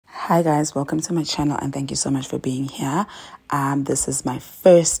Hi guys, welcome to my channel and thank you so much for being here. This is my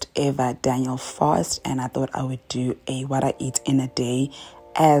first ever Daniel fast and I thought I would do a what I eat in a day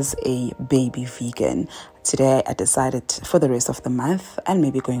as a baby vegan. Today I decided for the rest of the month and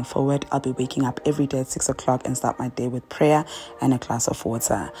maybe going forward I'll be waking up every day at 6 o'clock and start my day with prayer and a glass of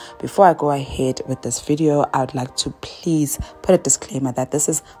water. Before I go ahead with this video, I would like to please put a disclaimer that this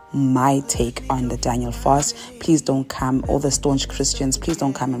is my take on the Daniel fast. Please don't come, all the staunch Christians, please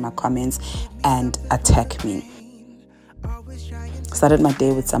don't come in my comments and attack me. Started my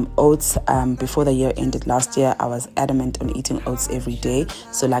day with some oats. Before the year ended last year, I was adamant on eating oats every day.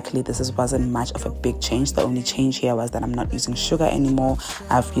 So luckily, wasn't much of a big change. The only change here was that I'm not using sugar anymore.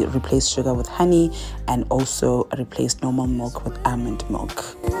 I've replaced sugar with honey and also replaced normal milk with almond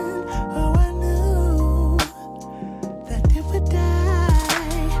milk.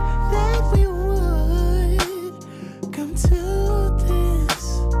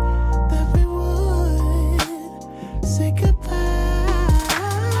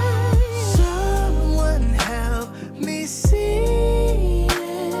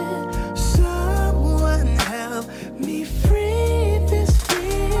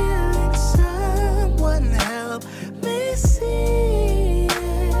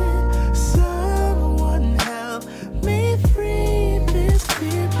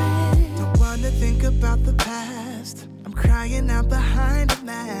 About the past, I'm crying out behind a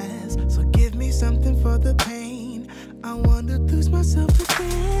mask. So give me something for the pain. I want to lose myself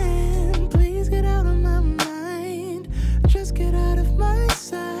again. Please get out of my mind. Just get out of my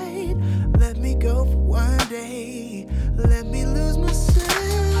sight. Let me go for one day. Let me lose myself.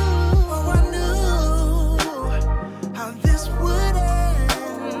 Oh, I knew how this would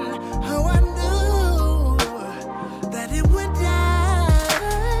end. Oh, I knew that it would die.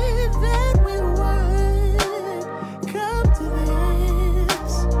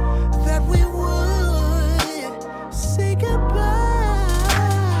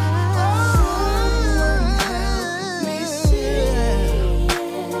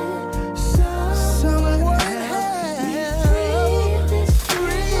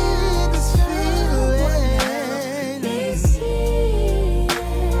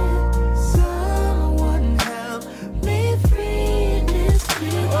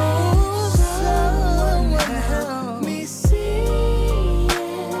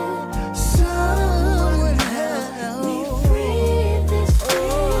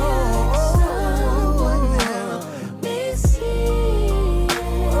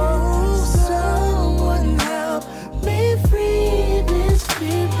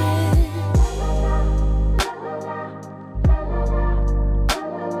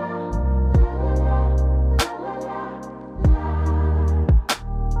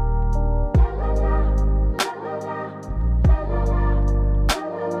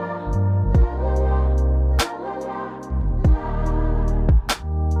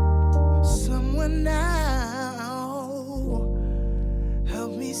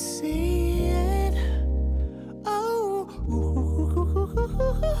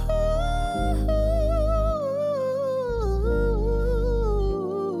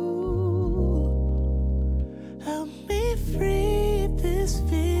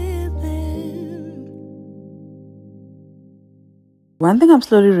 One thing I'm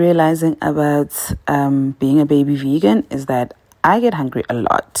slowly realizing about being a baby vegan is that I get hungry a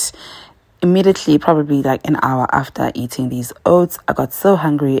lot. Immediately, probably like an hour after eating these oats, I got so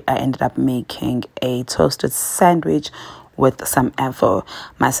hungry I ended up making a toasted sandwich with some apple.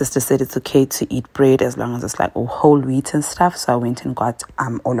 My sister said it's okay to eat bread as long as it's like whole wheat and stuff, so I went and got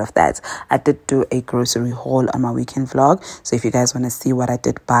all of that. I did do a grocery haul on my weekend vlog, so if you guys want to see what I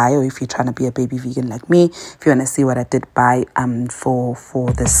did buy, or if you're trying to be a baby vegan like me, if you want to see what I did buy for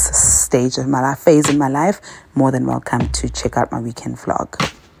this stage of my life, phase in my life, more than welcome to check out my weekend vlog.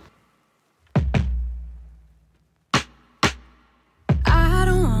 I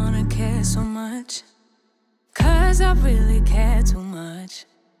don't wanna care so much, 'cause I really care too much.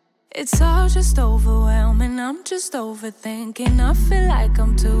 It's all just overwhelming, I'm just overthinking. I feel like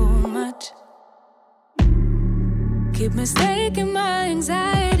I'm too much. Keep mistaking my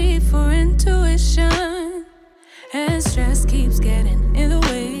anxiety for intuition, and stress keeps getting in the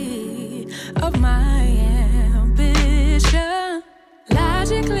way of my ambition.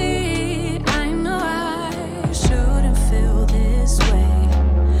 Logically, I know I shouldn't feel this way,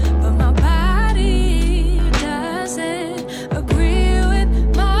 but my body doesn't agree with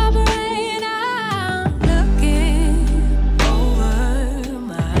my brain. I'm looking over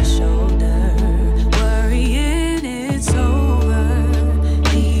my shoulder, worrying it's over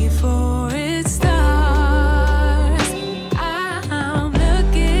before it starts. I'm looking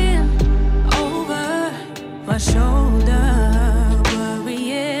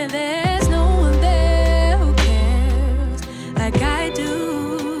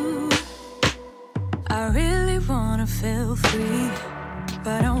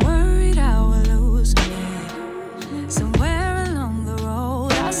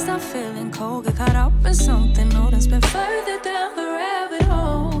for something old and spent further down the rabbit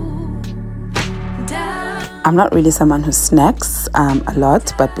hole. I'm not really someone who snacks a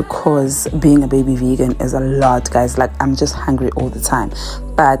lot, but because being a baby vegan is a lot, guys, like I'm just hungry all the time.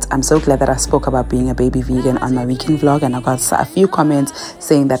 But I'm so glad that I spoke about being a baby vegan on my weekend vlog, and I got a few comments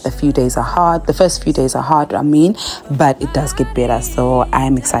saying that the first few days are hard, but it does get better. So I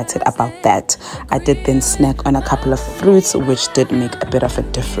am excited about that. I did then snack on a couple of fruits, which did make a bit of a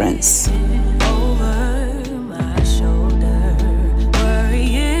difference.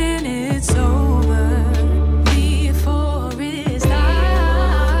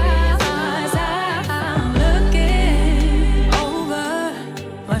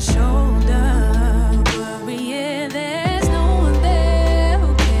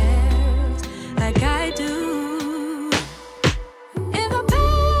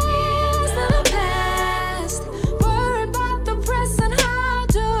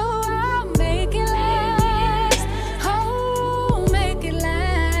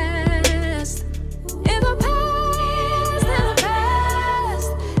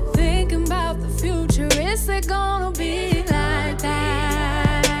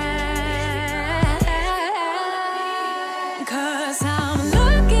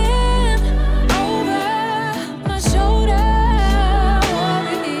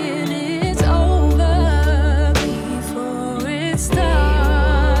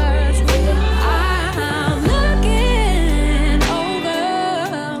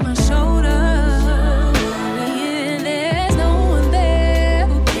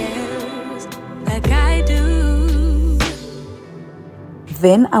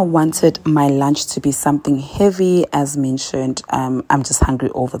 Then I wanted my lunch to be something heavy. As mentioned, I'm just hungry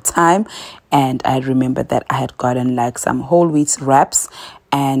all the time, and I remembered that I had gotten like some whole wheat wraps,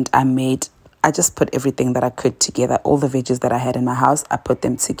 and I just put everything that I could together, all the veggies that I had in my house, I put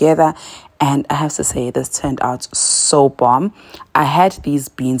them together, and I have to say this turned out so bomb. I had these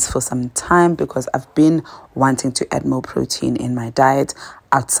beans for some time because I've been wanting to add more protein in my diet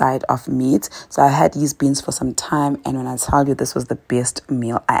outside of meat. So I had these beans for some time, and when I tell you, this was the best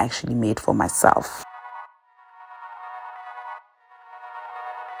meal I actually made for myself.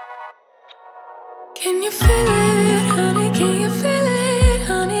 Can you feel it, honey? Can you feel it,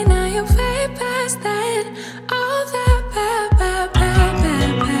 honey? Now you're way past that. All that bad, bad, bad,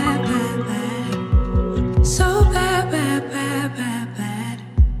 bad, bad, bad, bad. So bad, bad, bad, bad, bad.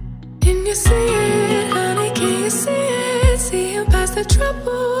 Can you see it, honey? Can you see it? Seeing past the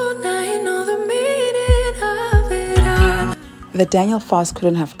trouble, now you know the meaning of it all. The Daniel fast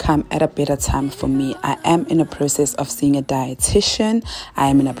couldn't have come at a better time for me. I am in a process of seeing a dietitian. I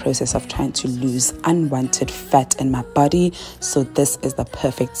am in a process of trying to lose unwanted fat in my body. So this is the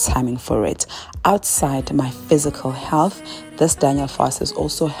perfect timing for it. Outside my physical health, this Daniel fast is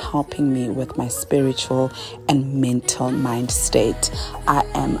also helping me with my spiritual and mental mind state. I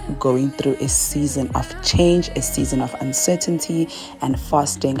am going through a season of change, a season of uncertainty, and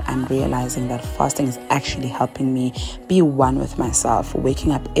fasting. I'm realizing that fasting is actually helping me be one with myself.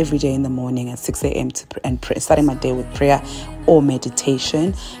 Waking up every day in the morning at 6 a.m. and starting my day with prayer or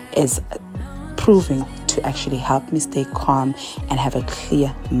meditation is proving to actually help me stay calm and have a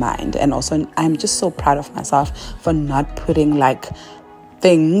clear mind. And also, I'm just so proud of myself for not putting like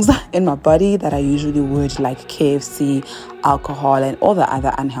things in my body that I usually would, like KFC, alcohol, and all the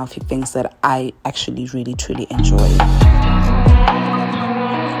other unhealthy things that I actually really truly enjoy.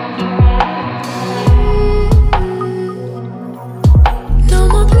 No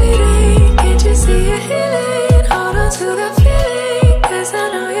more bleeding, can't you see it healing? Hold on to that feeling, 'cause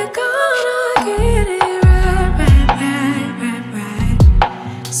I know you're gonna get it.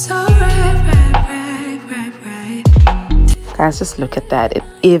 Guys, just look at that. It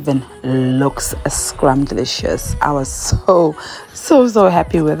even looks scrumdiddlicious. I was so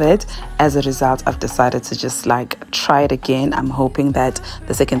happy with it. As a result, I've decided to just like try it again. I'm hoping that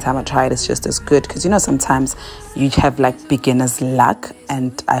the second time I try it is just as good, because you know sometimes you have like beginner's luck,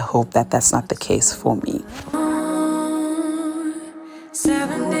 and I hope that that's not the case for me.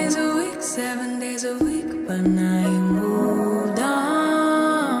 7 days a week, but now you moved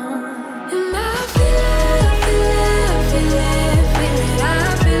on. And I feel it.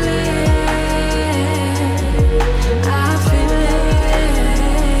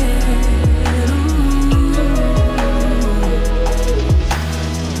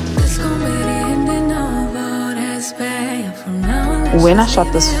 When I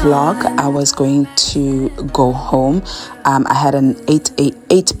shot this vlog, I was going to go home. I had an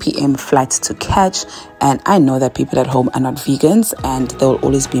 8 p.m. flight to catch, and I know that people at home are not vegans and there will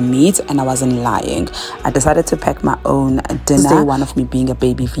always be meat, and I wasn't lying. I decided to pack my own dinner. Day one of me being a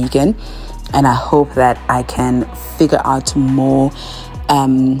baby vegan. and I hope that I can figure out more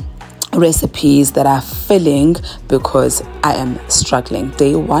recipes that are filling, because I am struggling.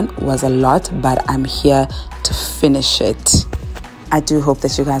 Day one was a lot, but I'm here to finish it. I do hope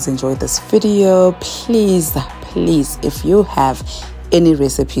that you guys enjoyed this video. Please, if you have any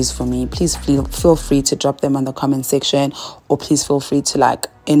recipes for me, please feel free to drop them on the comment section, or please feel free to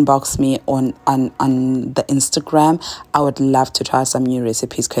inbox me on the Instagram. I would love to try some new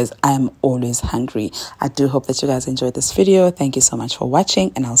recipes because I am always hungry. I do hope that you guys enjoyed this video. Thank you so much for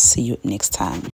watching, and I'll see you next time.